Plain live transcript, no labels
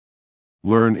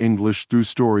Learn English through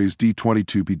stories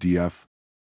D22 PDF.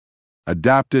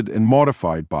 Adapted and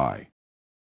modified by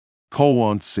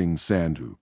Kulwant Singh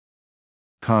Sandhu.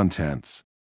 Contents: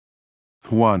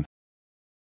 1.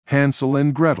 Hansel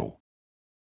and Gretel.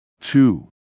 2.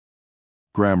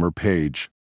 Grammar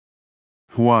page.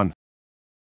 1.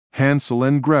 Hansel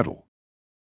and Gretel.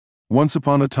 Once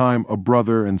upon a time, a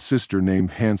brother and sister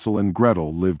named Hansel and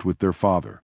Gretel lived with their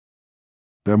father.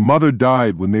 Their mother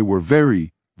died when they were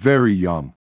very, very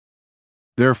young.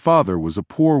 Their father was a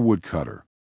poor woodcutter.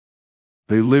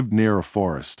 They lived near a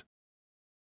forest.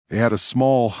 They had a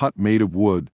small hut made of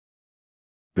wood.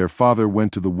 Their father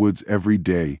went to the woods every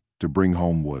day to bring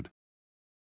home wood.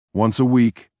 Once a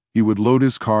week, he would load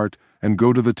his cart and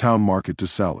go to the town market to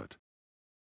sell it.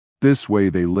 This way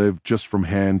they lived just from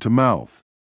hand to mouth.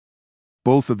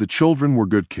 Both of the children were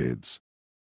good kids.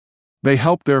 They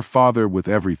helped their father with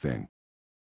everything.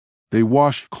 They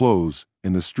washed clothes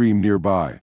in the stream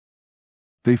nearby.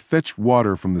 They fetched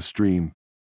water from the stream.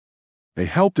 They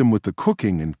helped him with the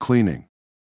cooking and cleaning.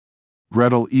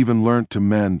 Gretel even learnt to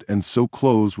mend and sew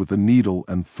clothes with a needle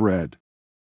and thread.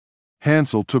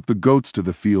 Hansel took the goats to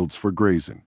the fields for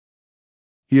grazing.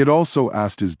 He had also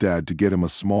asked his dad to get him a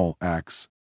small axe,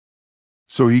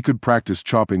 so he could practice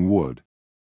chopping wood.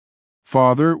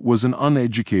 Father was an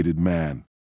uneducated man.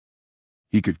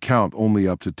 He could count only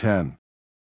up to 10.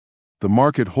 The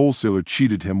market wholesaler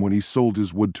cheated him when he sold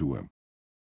his wood to him.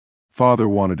 Father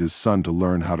wanted his son to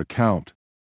learn how to count.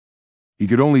 He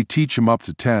could only teach him up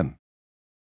to 10.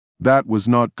 That was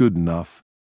not good enough.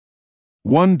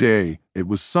 One day, it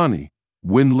was sunny,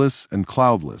 windless, and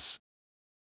cloudless.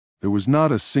 There was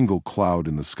not a single cloud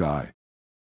in the sky.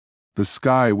 The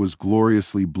sky was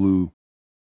gloriously blue.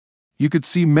 You could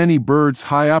see many birds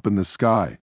high up in the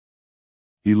sky.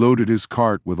 He loaded his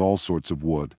cart with all sorts of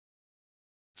wood.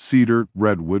 Cedar,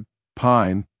 redwood,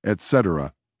 pine,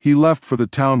 etc. He left for the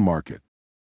town market.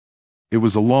 It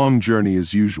was a long journey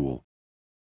as usual.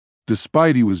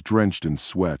 Despite he was drenched in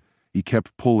sweat, he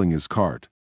kept pulling his cart.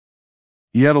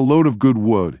 He had a load of good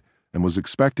wood and was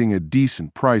expecting a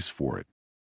decent price for it.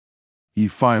 He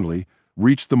finally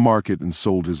reached the market and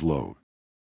sold his load.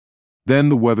 Then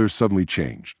the weather suddenly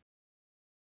changed.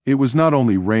 It was not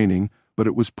only raining, but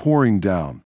it was pouring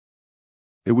down.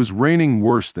 It was raining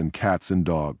worse than cats and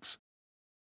dogs.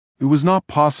 It was not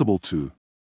possible to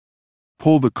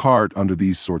pull the cart under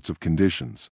these sorts of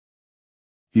conditions.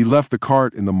 He left the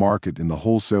cart in the market in the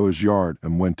wholesaler's yard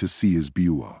and went to see his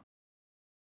Bua.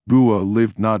 Bua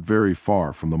lived not very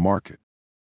far from the market.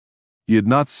 He had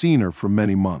not seen her for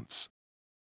many months.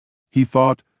 He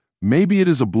thought, maybe it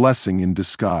is a blessing in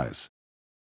disguise.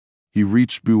 He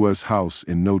reached Bua's house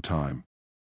in no time.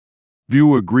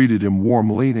 Bua greeted him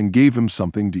warmly and gave him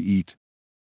something to eat.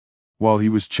 While he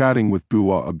was chatting with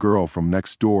Bua, a girl from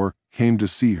next door came to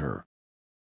see her.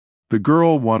 The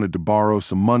girl wanted to borrow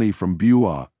some money from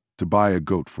Bua to buy a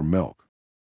goat for milk.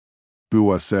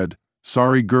 Bua said,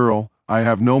 "Sorry girl, I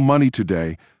have no money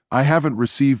today. I haven't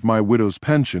received my widow's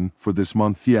pension for this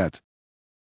month yet."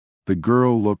 The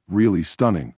girl looked really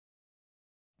stunning.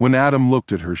 When Adam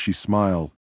looked at her, she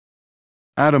smiled.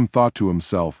 Adam thought to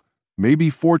himself, maybe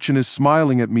fortune is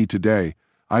smiling at me today.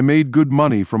 I made good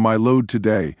money from my load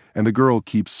today, and the girl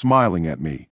keeps smiling at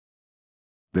me.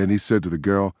 Then he said to the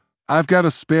girl, "I've got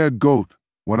a spare goat.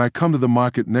 When I come to the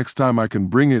market next time, I can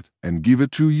bring it and give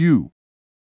it to you."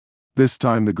 This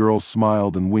time the girl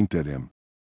smiled and winked at him.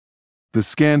 The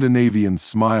Scandinavian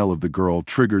smile of the girl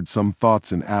triggered some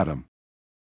thoughts in Adam.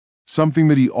 Something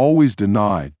that he always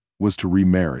denied was to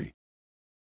remarry.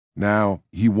 Now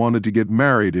he wanted to get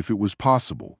married if it was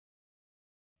possible.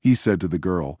 He said to the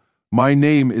girl, "My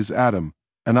name is Adam,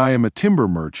 and I am a timber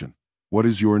merchant. What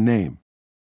is your name?"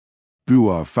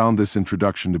 Bua found this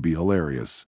introduction to be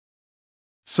hilarious.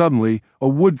 Suddenly, a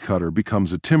woodcutter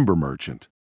becomes a timber merchant.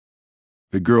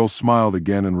 The girl smiled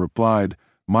again and replied,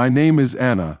 "My name is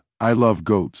Anna. I love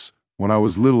goats. When I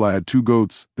was little, I had 2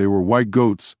 goats. They were white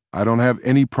goats. I don't have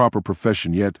any proper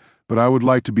profession yet, but I would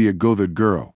like to be a goated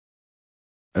girl."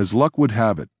 As luck would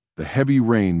have it, the heavy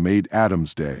rain made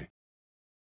Adam's day.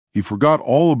 He forgot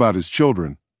all about his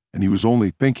children, and he was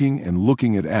only thinking and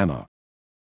looking at Anna.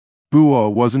 Bua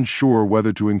wasn't sure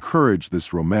whether to encourage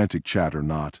this romantic chat or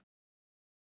not.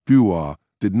 Bua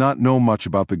did not know much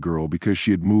about the girl because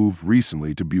she had moved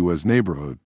recently to Bua's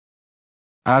neighborhood.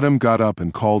 Adam got up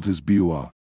and called his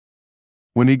Bua.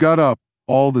 When he got up,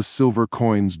 all the silver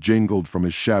coins jingled from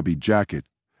his shabby jacket,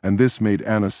 and this made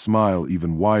Anna smile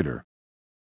even wider.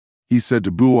 He said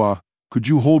to Bua, "Could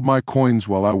you hold my coins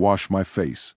while I wash my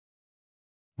face?"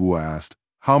 Bua asked,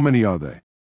 "How many are they?"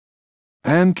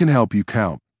 "Anne can help you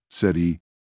count," said he.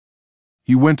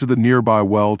 He went to the nearby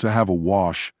well to have a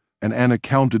wash, and Anna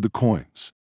counted the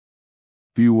coins.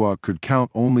 Biwa could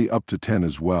count only up to 10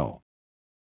 as well.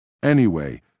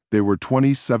 Anyway, there were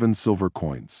 27 silver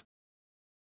coins.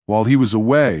 While he was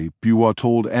away, Biwa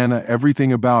told Anna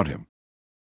everything about him.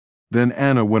 Then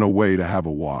Anna went away to have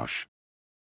a wash.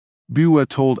 Biwa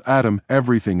told Adam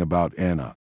everything about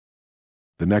Anna.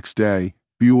 The next day,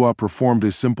 Biwa performed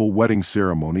a simple wedding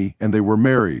ceremony and they were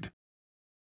married.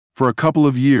 For a couple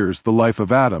of years, the life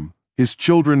of Adam, his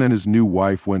children and his new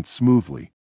wife went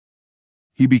smoothly.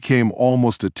 He became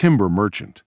almost a timber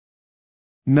merchant.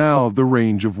 Now the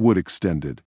range of wood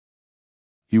extended.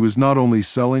 He was not only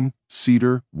selling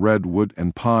cedar, redwood,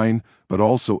 and pine, but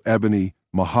also ebony,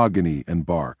 mahogany, and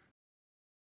bark.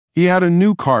 He had a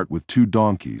new cart with 2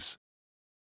 donkeys.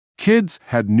 Kids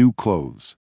had new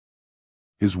clothes.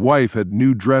 His wife had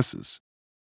new dresses.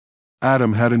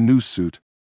 Adam had a new suit.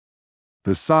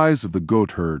 The size of the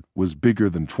goat herd was bigger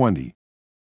than 20.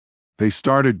 They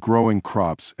started growing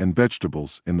crops and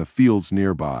vegetables in the fields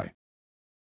nearby.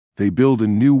 They built a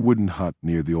new wooden hut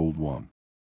near the old one.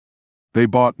 They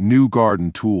bought new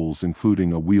garden tools,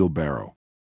 including a wheelbarrow.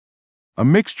 A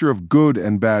mixture of good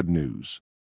and bad news.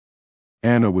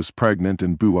 Anna was pregnant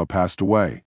and Biwa passed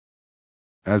away.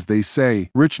 As they say,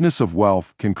 richness of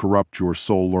wealth can corrupt your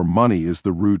soul, or money is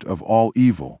the root of all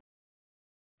evil.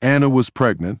 Anna was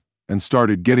pregnant and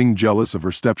started getting jealous of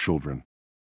her stepchildren.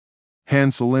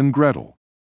 Hansel and Gretel.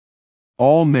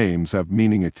 All names have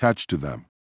meaning attached to them.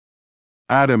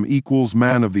 Adam equals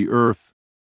man of the earth.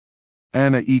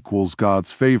 Anna equals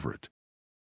God's favorite.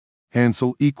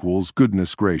 Hansel equals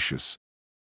goodness gracious.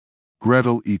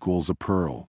 Gretel equals a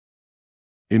pearl.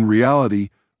 In reality,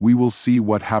 we will see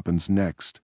what happens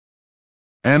next.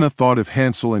 Anna thought if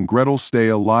Hansel and Gretel stay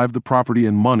alive, the property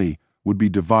and money would be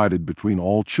divided between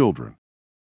all children.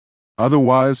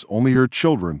 Otherwise, only her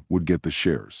children would get the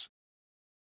shares.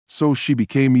 So she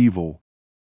became evil.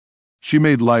 She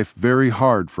made life very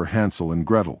hard for Hansel and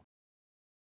Gretel.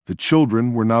 The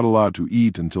children were not allowed to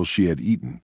eat until she had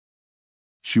eaten.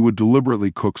 She would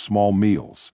deliberately cook small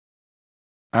meals.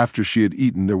 After she had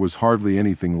eaten, there was hardly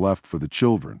anything left for the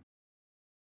children.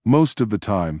 Most of the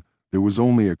time, there was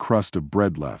only a crust of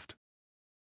bread left.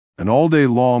 And all day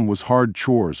long was hard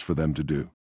chores for them to do.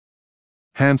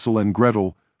 Hansel and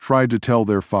Gretel tried to tell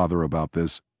their father about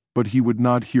this, but he would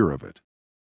not hear of it.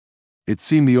 It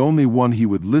seemed the only one he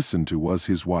would listen to was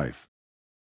his wife.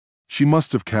 She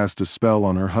must have cast a spell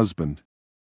on her husband.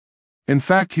 In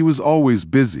fact, he was always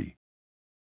busy.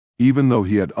 Even though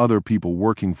he had other people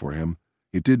working for him,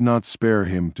 it did not spare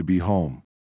him to be home.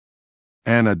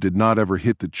 Anna did not ever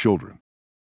hit the children,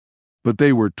 but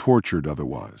they were tortured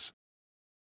otherwise.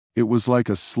 It was like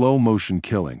a slow-motion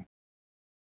killing.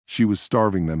 She was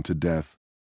starving them to death.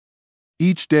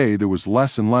 Each day there was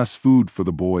less and less food for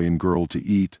the boy and girl to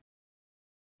eat.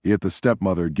 Yet the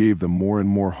stepmother gave them more and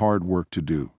more hard work to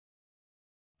do.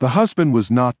 The husband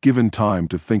was not given time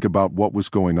to think about what was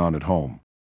going on at home.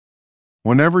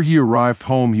 Whenever he arrived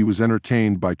home, he was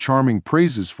entertained by charming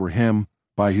praises for him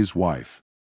by his wife.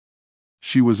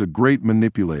 She was a great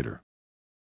manipulator.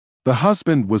 The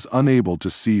husband was unable to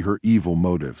see her evil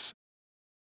motives.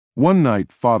 One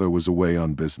night, father was away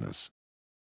on business.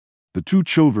 The 2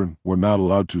 children were not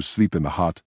allowed to sleep in the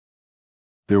hut.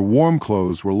 Their warm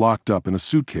clothes were locked up in a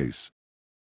suitcase.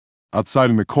 Outside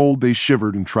in the cold, they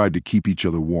shivered and tried to keep each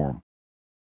other warm.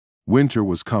 Winter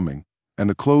was coming, and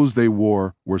the clothes they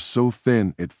wore were so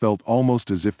thin it felt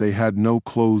almost as if they had no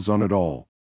clothes on at all.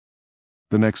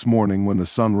 The next morning, when the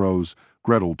sun rose,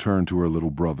 Gretel turned to her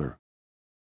little brother.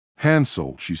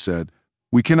 "Hansel," she said,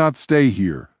 "we cannot stay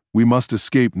here. We must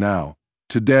escape now.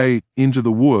 Today, into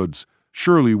the woods.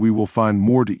 Surely we will find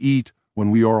more to eat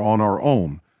when we are on our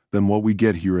own than what we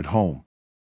get here at home."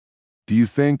 "Do you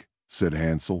think?" said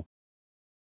Hansel.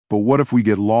 "But what if we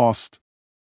get lost?"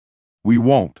 "We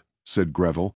won't," said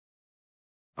Gretel.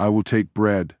 "I will take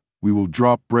bread. We will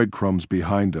drop breadcrumbs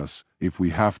behind us. If we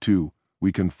have to,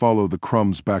 we can follow the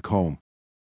crumbs back home."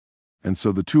 And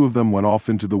so the 2 of them went off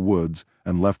into the woods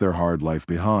and left their hard life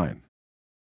behind.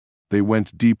 They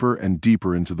went deeper and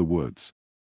deeper into the woods.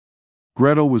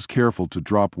 Gretel was careful to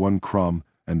drop one crumb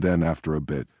and then, after a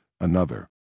bit, another.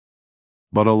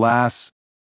 But alas,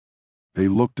 they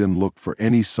looked and looked for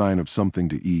any sign of something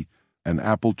to eat, an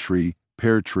apple tree,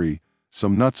 pear tree,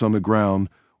 some nuts on the ground,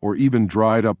 or even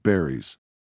dried up berries.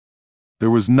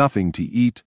 There was nothing to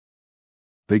eat.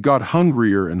 They got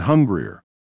hungrier and hungrier.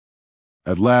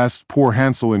 At last, poor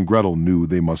Hansel and Gretel knew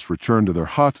they must return to their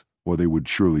hut or they would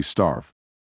surely starve.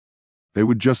 They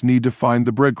would just need to find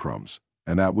the breadcrumbs,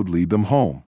 and that would lead them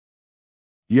home.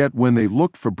 Yet when they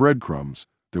looked for breadcrumbs,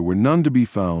 there were none to be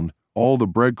found all the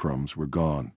breadcrumbs were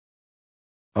gone.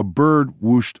 A bird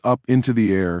whooshed up into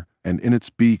the air, and in its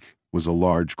beak was a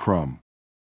large crumb.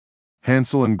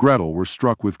 Hansel and Gretel were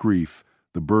struck with grief.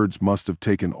 The birds must have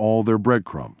taken all their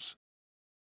breadcrumbs.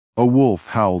 A wolf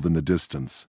howled in the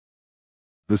distance.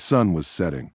 The sun was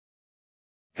setting.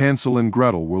 Hansel and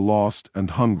Gretel were lost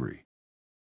and hungry.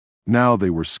 Now they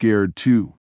were scared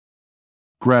too.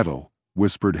 "Gretel,"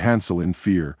 whispered Hansel in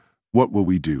fear, "what will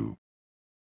we do?"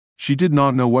 She did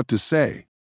not know what to say.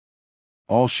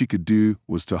 All she could do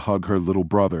was to hug her little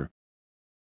brother.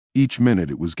 Each minute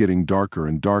it was getting darker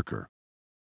and darker.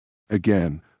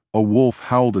 Again, a wolf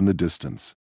howled in the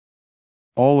distance.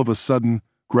 All of a sudden,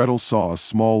 Gretel saw a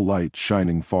small light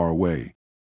shining far away.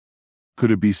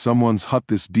 Could it be someone's hut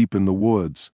this deep in the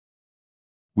woods?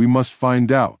 "We must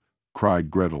find out," cried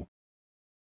Gretel.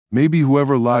 "Maybe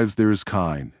whoever lives there is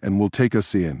kind and will take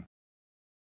us in."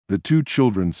 The two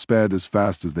children sped as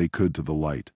fast as they could to the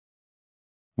light.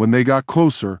 When they got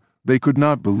closer, they could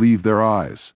not believe their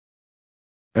eyes.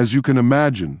 As you can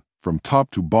imagine, from top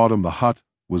to bottom the hut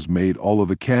was made all of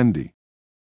the candy.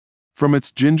 From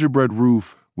its gingerbread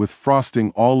roof, with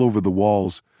frosting all over the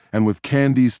walls, and with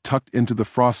candies tucked into the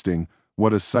frosting,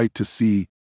 what a sight to see.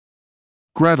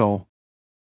 "Gretel!"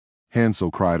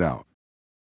 Hansel cried out.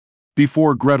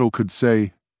 Before Gretel could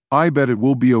say, "I bet it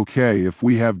will be okay if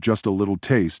we have just a little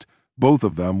taste," both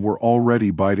of them were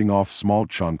already biting off small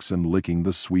chunks and licking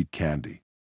the sweet candy.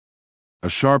 A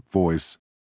sharp voice,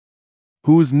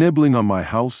 "Who is nibbling on my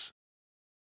house?"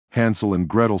 Hansel and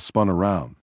Gretel spun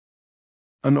around.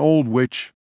 An old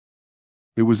witch.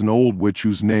 It was an old witch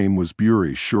whose name was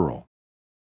Buri Shurl.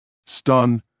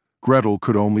 Stunned, Gretel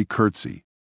could only curtsy.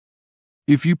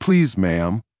 "If you please,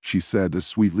 ma'am," she said as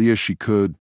sweetly as she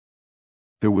could.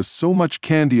 "There was so much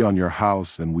candy on your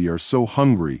house, and we are so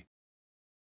hungry."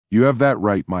 "You have that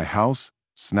right, my house,"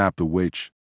 snapped the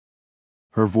witch.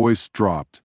 Her voice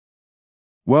dropped.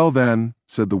 "Well then,"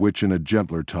 said the witch in a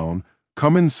gentler tone,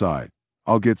 "come inside.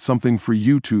 I'll get something for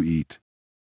you to eat."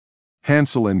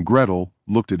 Hansel and Gretel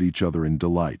looked at each other in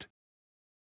delight.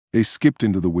 They skipped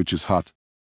into the witch's hut.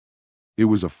 It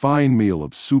was a fine meal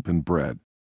of soup and bread.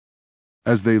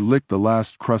 As they licked the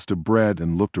last crust of bread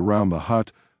and looked around the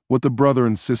hut, what the brother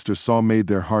and sister saw made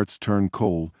their hearts turn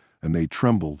cold, and they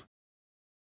trembled.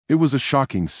 It was a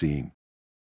shocking scene.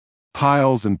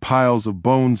 Piles and piles of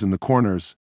bones in the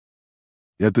corners.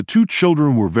 Yet the two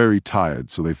children were very tired,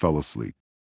 so they fell asleep.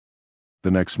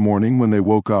 The next morning, when they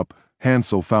woke up,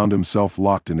 Hansel found himself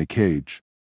locked in a cage.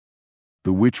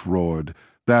 The witch roared,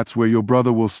 "That's where your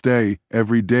brother will stay.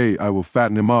 Every day I will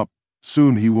fatten him up.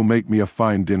 Soon he will make me a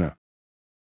fine dinner."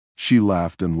 She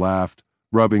laughed and laughed,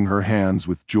 rubbing her hands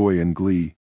with joy and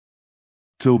glee.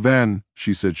 "Till then,"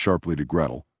 she said sharply to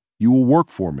Gretel, "you will work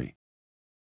for me."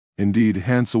 Indeed,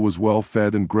 Hansel was well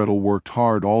fed and Gretel worked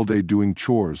hard all day doing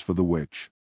chores for the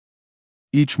witch.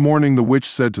 Each morning the witch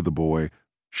said to the boy,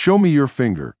 "Show me your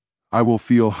finger. I will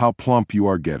feel how plump you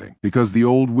are getting." Because the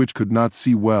old witch could not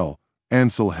see well,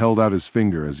 Hansel held out his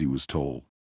finger as he was told.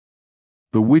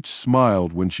 The witch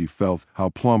smiled when she felt how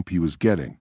plump he was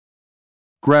getting.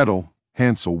 "Gretel,"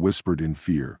 Hansel whispered in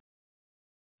fear,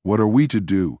 "what are we to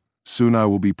do? Soon I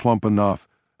will be plump enough,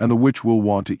 and the witch will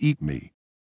want to eat me."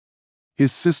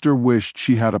 His sister wished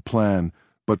she had a plan,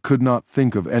 but could not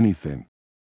think of anything.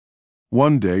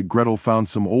 One day Gretel found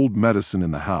some old medicine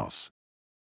in the house.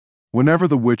 Whenever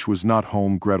the witch was not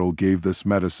home, Gretel gave this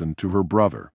medicine to her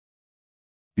brother.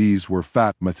 These were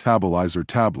fat metabolizer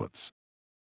tablets.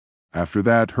 After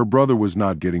that, her brother was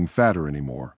not getting fatter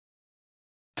anymore.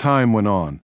 Time went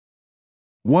on.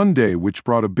 One day, witch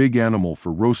brought a big animal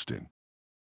for roasting.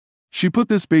 She put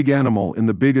this big animal in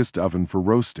the biggest oven for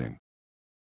roasting.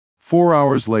 4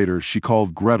 hours later, she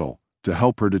called Gretel to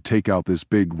help her to take out this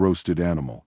big roasted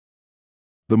animal.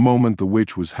 The moment the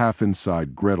witch was half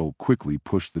inside, Gretel quickly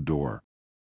pushed the door.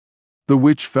 The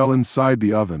witch fell inside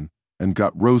the oven and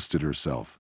got roasted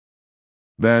herself.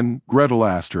 Then Gretel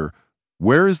asked her,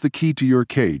 "Where is the key to your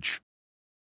cage?"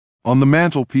 "On the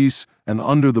mantelpiece and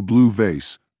under the blue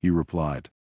vase," he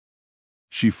replied.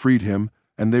 She freed him,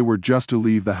 and they were just to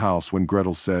leave the house when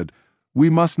Gretel said, "We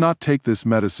must not take this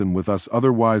medicine with us,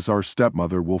 otherwise our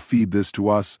stepmother will feed this to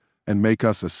us and make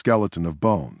us a skeleton of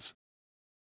bones."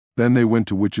 Then they went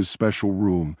to Witch's special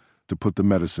room to put the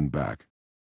medicine back.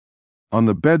 On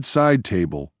the bedside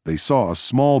table, they saw a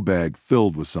small bag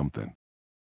filled with something.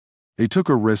 They took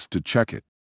a risk to check it.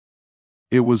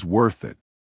 It was worth it.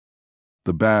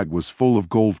 The bag was full of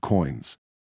gold coins.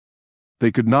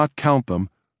 They could not count them,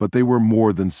 but they were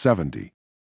more than 70.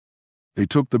 They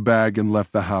took the bag and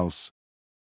left the house.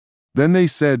 Then they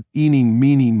said, "Eeny,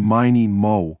 meeny, miny,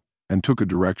 mo," and took a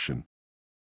direction.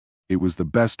 It was the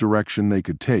best direction they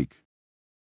could take.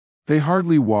 They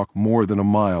hardly walked more than a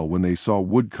mile when they saw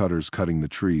woodcutters cutting the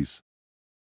trees.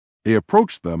 They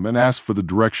approached them and asked for the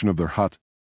direction of their hut.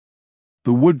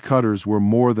 The woodcutters were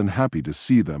more than happy to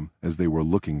see them as they were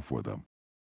looking for them.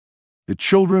 The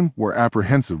children were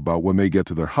apprehensive about when they get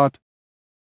to their hut.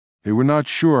 They were not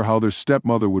sure how their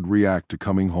stepmother would react to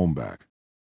coming home back.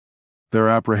 Their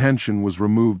apprehension was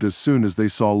removed as soon as they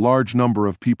saw a large number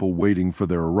of people waiting for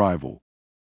their arrival.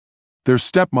 Their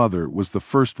stepmother was the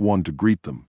first one to greet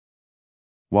them.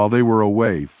 While they were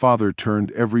away, Father turned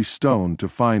every stone to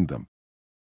find them.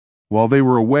 While they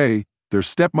were away, their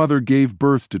stepmother gave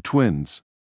birth to twins,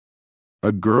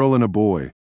 a girl and a boy.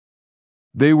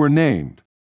 They were named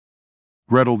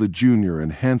Gretel the Junior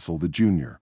and Hansel the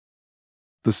Junior.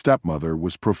 The stepmother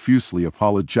was profusely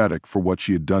apologetic for what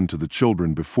she had done to the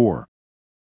children before.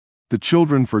 The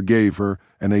children forgave her,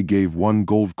 and they gave 1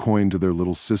 gold coin to their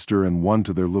little sister and 1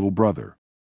 to their little brother.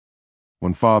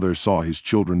 When Father saw his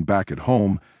children back at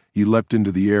home, he leapt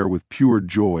into the air with pure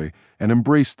joy and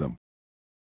embraced them.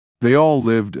 They all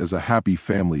lived as a happy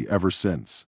family ever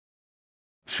since.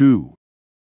 2.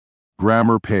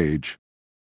 Grammar page.